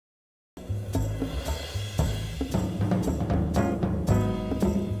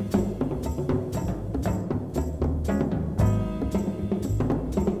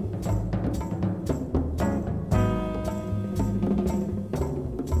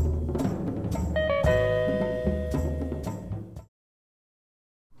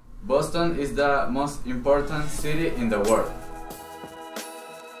Boston is the most important city in the world.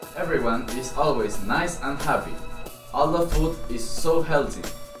 Everyone is always nice and happy. All the food is so healthy.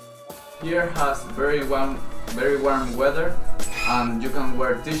 Here has very warm weather and you can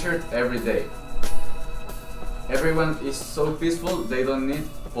wear t-shirt every day. Everyone is so peaceful, they don't need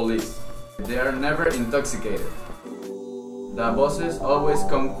police. They are never intoxicated. The buses always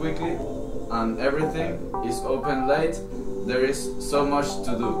come quickly and everything is open late. There is so much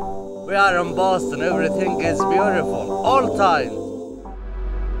to do. We are in Boston, everything is beautiful, all time.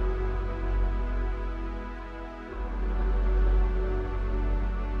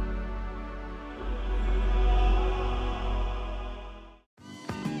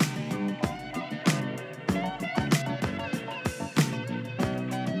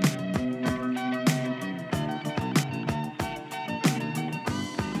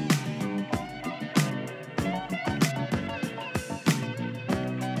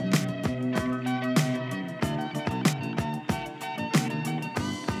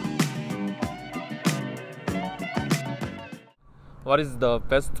 What is the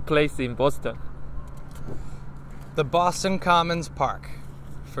best place in Boston? The Boston Commons Park,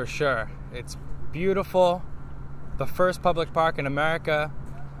 for sure. It's beautiful, the first public park in America,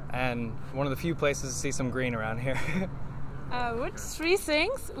 and one of the few places to see some green around here. Which three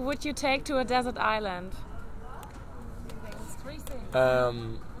things would you take to a desert island? A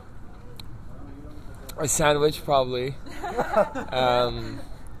sandwich, probably.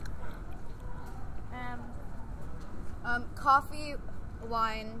 Coffee,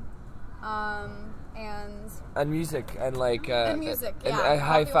 wine, and music and like music, and yeah.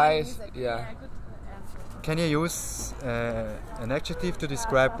 hi-fis, yeah. Can you use an adjective to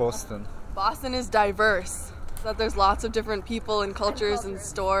describe Boston? Boston is diverse. That there's lots of different people and cultures and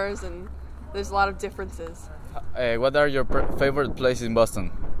stores, and there's a lot of differences. What are your favorite places in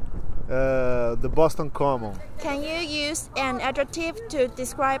Boston? The Boston Common. Can you use an adjective to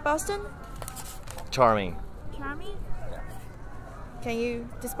describe Boston? Charming. Charming? Can you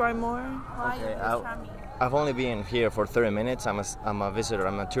describe more? Why Okay, is charming? I've only been here for 30 minutes. I'm a visitor.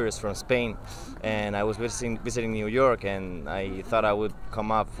 I'm a tourist from Spain, and I was visiting New York, and I thought I would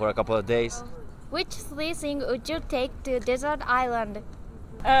come up for a couple of days. Which three things would you take to desert island?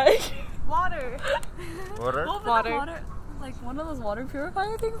 Water. Water? Water. Like one of those water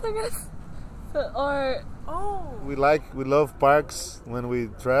purifier things, I guess. Or We love parks when we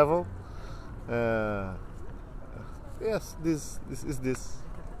travel. Yes, this is this.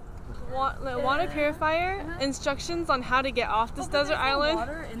 water purifier, instructions on how to get off this desert island.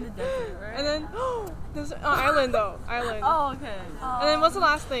 Water in the desert, right? And then island. Oh, okay. And then what's the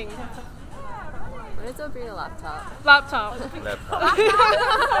last thing? What is over your laptop? Laptop.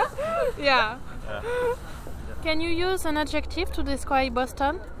 Yeah. Can you use an adjective to describe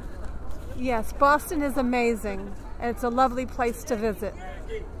Boston? Yes, Boston is amazing. It's a lovely place to visit.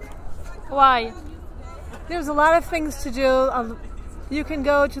 Why? There's a lot of things to do. You can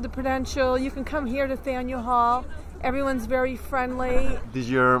go to the Prudential, you can come here to Faneuil Hall. Everyone's very friendly. Did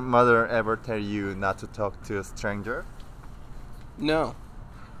your mother ever tell you not to talk to a stranger? No.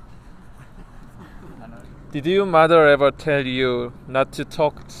 Did your mother ever tell you not to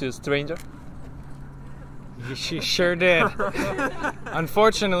talk to a stranger? She sure did.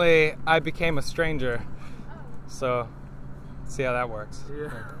 Unfortunately, I became a stranger. So, see how that works.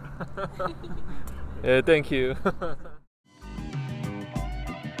 Yeah, thank you.